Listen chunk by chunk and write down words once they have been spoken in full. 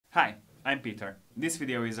I'm Peter. This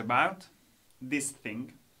video is about this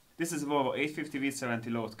thing. This is Volvo 850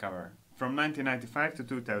 V70 load cover from 1995 to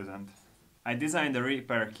 2000. I designed a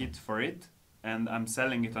repair kit for it and I'm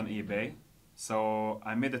selling it on eBay. So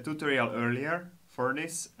I made a tutorial earlier for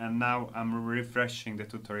this and now I'm refreshing the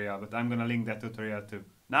tutorial, but I'm gonna link that tutorial too.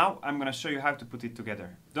 Now I'm gonna show you how to put it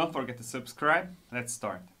together. Don't forget to subscribe. Let's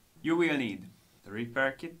start. You will need the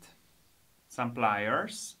repair kit, some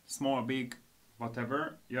pliers, small, big,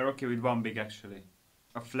 whatever. You're okay with one big actually.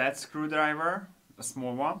 A flat screwdriver, a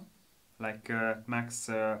small one, like max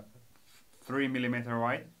 3mm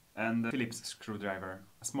wide, and a Phillips screwdriver,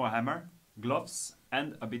 a small hammer, gloves,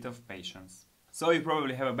 and a bit of patience. So you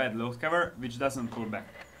probably have a bad load cover which doesn't pull back.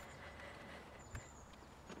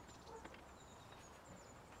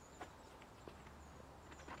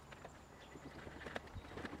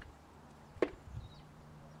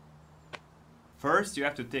 First, you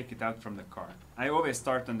have to take it out from the car. I always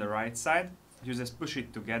start on the right side, you just push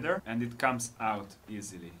it together and it comes out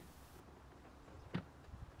easily.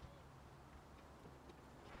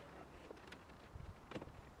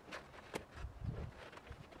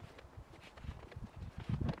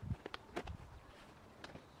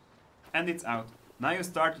 And it's out. Now you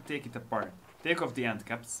start to take it apart. Take off the end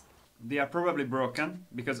caps. They are probably broken,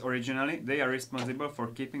 because originally they are responsible for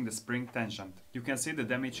keeping the spring tensioned. You can see the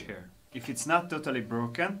damage here. If it's not totally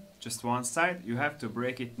broken, just one side, you have to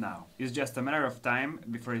break it now. It's just a matter of time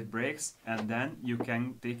before it breaks and then you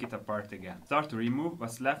can take it apart again. Start to remove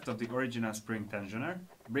what's left of the original spring tensioner.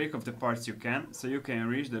 Break off the parts you can, so you can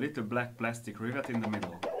reach the little black plastic rivet in the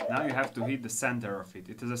middle. Now you have to hit the center of it.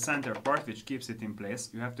 It is a center part which keeps it in place.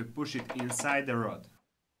 You have to push it inside the rod.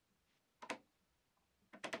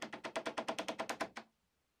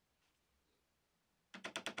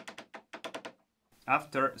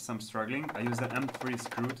 After some struggling, I use an M3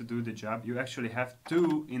 screw to do the job. You actually have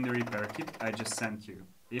two in the repair kit I just sent you,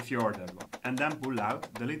 if you ordered one. And then pull out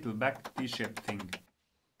the little back T-shaped thing.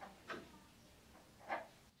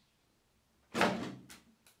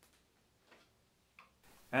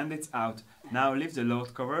 And it's out. Now lift the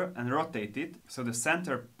load cover and rotate it so the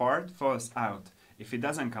center part falls out. If it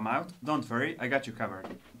doesn't come out, don't worry, I got you covered.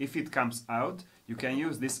 If it comes out, you can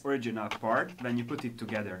use this original part when you put it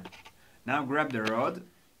together. Now grab the rod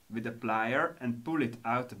with a plier and pull it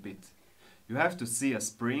out a bit. You have to see a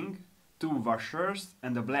spring, two washers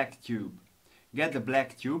and a black tube. Get the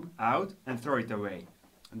black tube out and throw it away.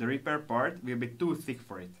 The repair part will be too thick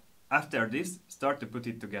for it. After this, start to put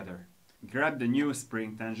it together. Grab the new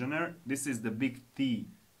spring tensioner, this is the big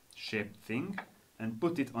T-shaped thing, and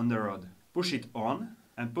put it on the rod. Push it on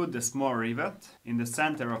and put the small rivet in the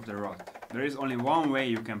center of the rod. There is only one way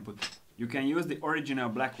you can put it. You can use the original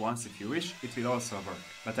black ones if you wish, it will also work.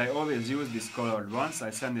 But I always use these colored ones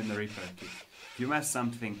I send in the repair kit. If you mess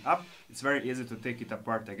something up, it's very easy to take it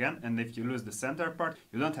apart again, and if you lose the center part,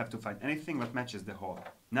 you don't have to find anything that matches the hole.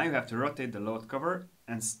 Now you have to rotate the load cover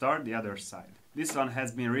and start the other side. This one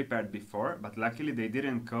has been repaired before, but luckily they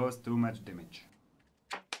didn't cause too much damage.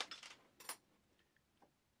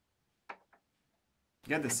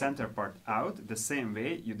 Get the center part out the same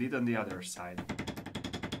way you did on the other side.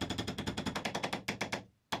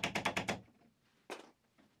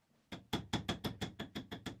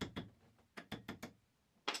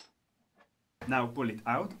 Now pull it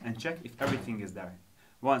out and check if everything is there.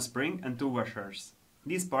 One spring and two washers.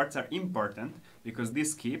 These parts are important because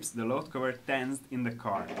this keeps the load cover tensed in the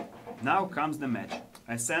car. Now comes the match.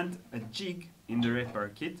 I sent a jig in the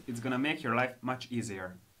repair kit. It's gonna make your life much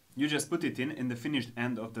easier. You just put it in the finished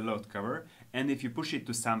end of the load cover, and if you push it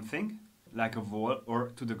to something, like a wall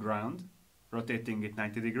or to the ground, rotating it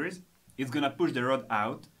 90 degrees, it's gonna push the rod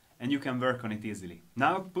out and you can work on it easily.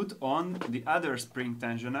 Now put on the other spring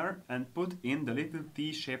tensioner and put in the little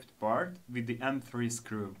T-shaped part with the M3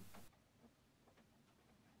 screw.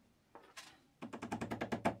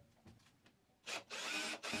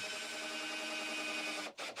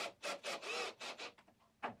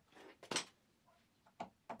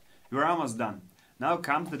 You're almost done. Now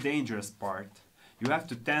comes the dangerous part. You have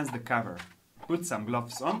to tense the cover. Put some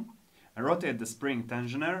gloves on and rotate the spring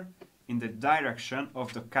tensioner in the direction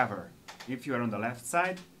of the cover. If you are on the left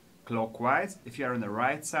side, clockwise. If you are on the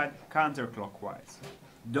right side, counterclockwise.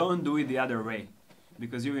 Don't do it the other way,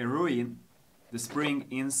 because you will ruin the spring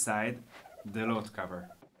inside the load cover.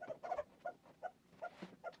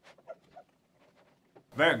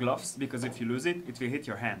 Wear gloves, because if you lose it, it will hit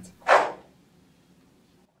your hands.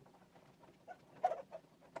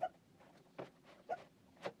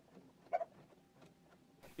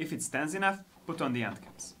 If it's tense enough, put on the end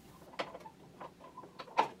caps.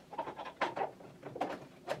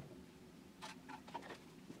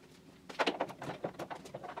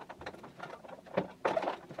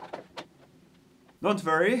 Don't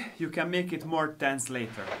worry, you can make it more tense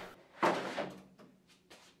later.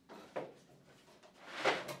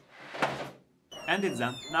 And it's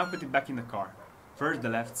done. Now put it back in the car. First the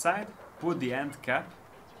left side, put the end cap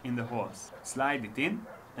in the holes. Slide it in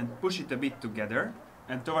and push it a bit together,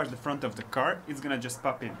 and towards the front of the car it's gonna just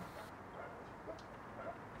pop in.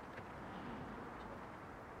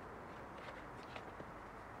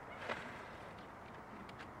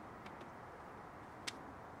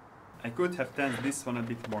 I could have tensed this one a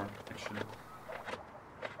bit more, actually.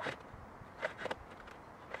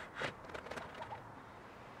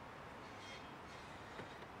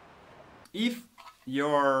 If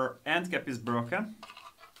your end cap is broken,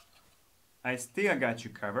 I still got you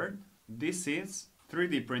covered. This is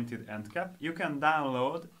 3D printed end cap. You can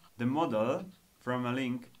download the model from a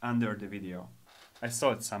link under the video. I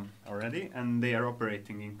sold some already and they are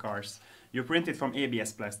operating in cars. You print it from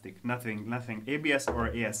ABS plastic, nothing ABS or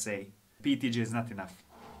ASA. PETG is not enough.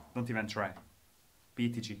 Don't even try.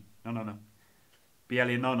 PETG, no.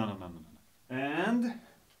 PLA, no. And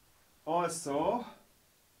also,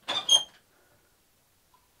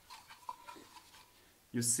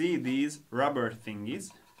 you see these rubber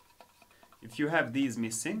thingies. If you have these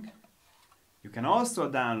missing, you can also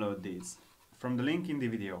download these from the link in the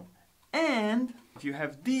video. And if you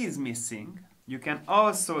have these missing, you can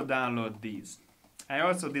also download these. I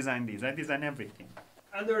also designed these. I design everything.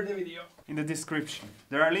 Under the video. In the description.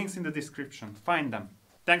 There are links in the description. Find them.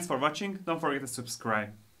 Thanks for watching. Don't forget to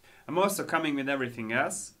subscribe. I'm also coming with everything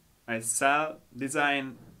else. I sell,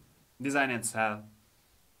 design and sell.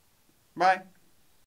 Bye.